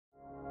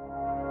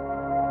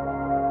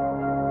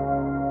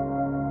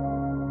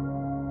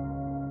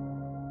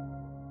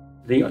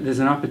There's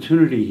an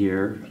opportunity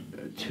here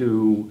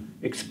to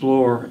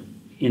explore,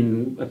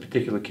 in a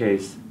particular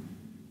case,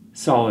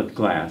 solid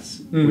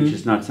glass, which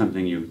is not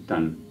something you've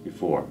done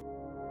before.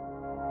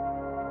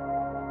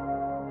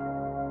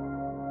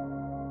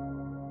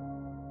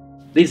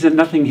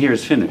 Nothing here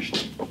is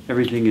finished.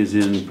 Everything is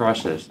in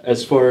process.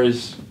 As far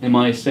as, am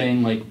I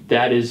saying like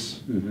that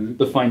is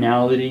the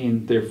finality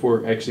and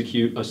therefore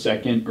execute a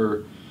second,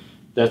 or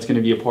that's going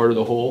to be a part of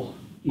the whole?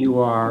 You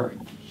are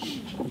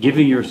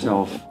giving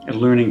yourself a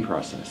learning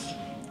process,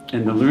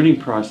 and the learning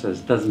process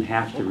doesn't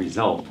have to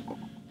result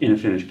in a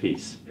finished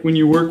piece. When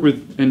you work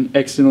with an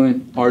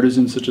excellent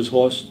artisan such as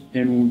Horst,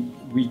 and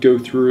we go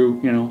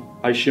through, you know,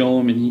 I show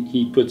him and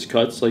he puts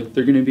cuts, like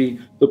they're going to be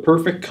the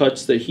perfect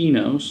cuts that he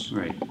knows.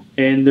 Right.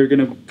 And they're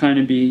going to kind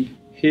of be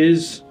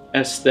his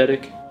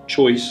aesthetic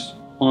choice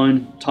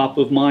on top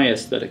of my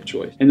aesthetic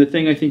choice. And the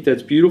thing I think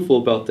that's beautiful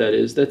about that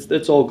is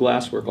that's all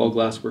glasswork. All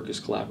glasswork is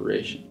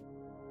collaboration.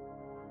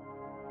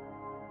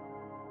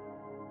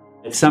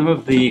 Some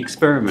of the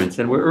experiments,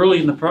 and we're early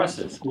in the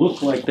process,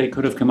 look like they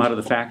could have come out of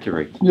the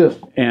factory. Yeah.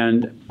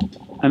 And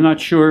I'm not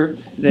sure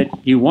that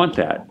you want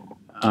that.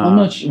 I'm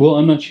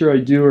not sure I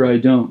do or I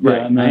don't.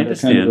 Right, Yeah, I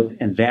understand.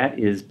 And that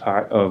is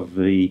part of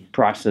the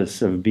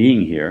process of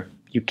being here.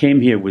 You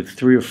came here with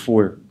 3 or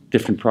 4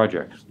 different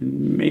projects.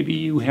 Maybe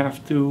you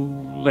have to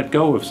let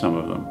go of some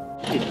of them.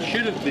 It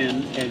should have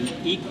been an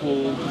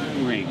equal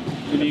ring,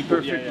 a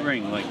perfect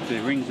ring, like the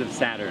rings of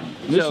Saturn.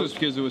 This was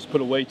because it was put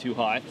away too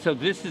high. So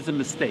this is a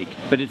mistake,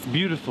 but it's a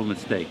beautiful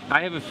mistake.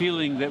 I have a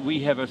feeling that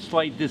we have a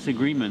slight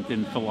disagreement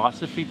in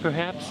philosophy,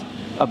 perhaps,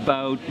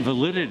 about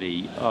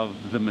validity of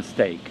the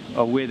mistake,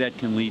 or where that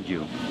can lead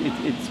you.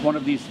 It's one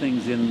of these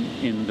things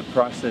in the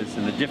process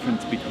and the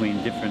difference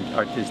between different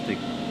artistic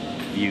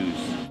views.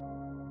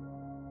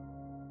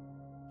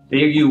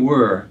 There you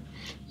were,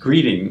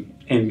 greeting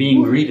and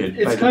being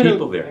greeted by the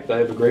people there. I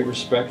have a great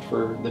respect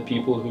for the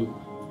people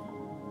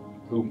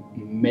who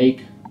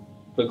make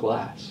the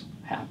glass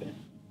happen.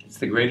 It's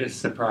the greatest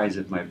surprise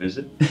of my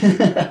visit,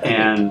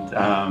 and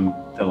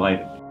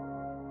delighted.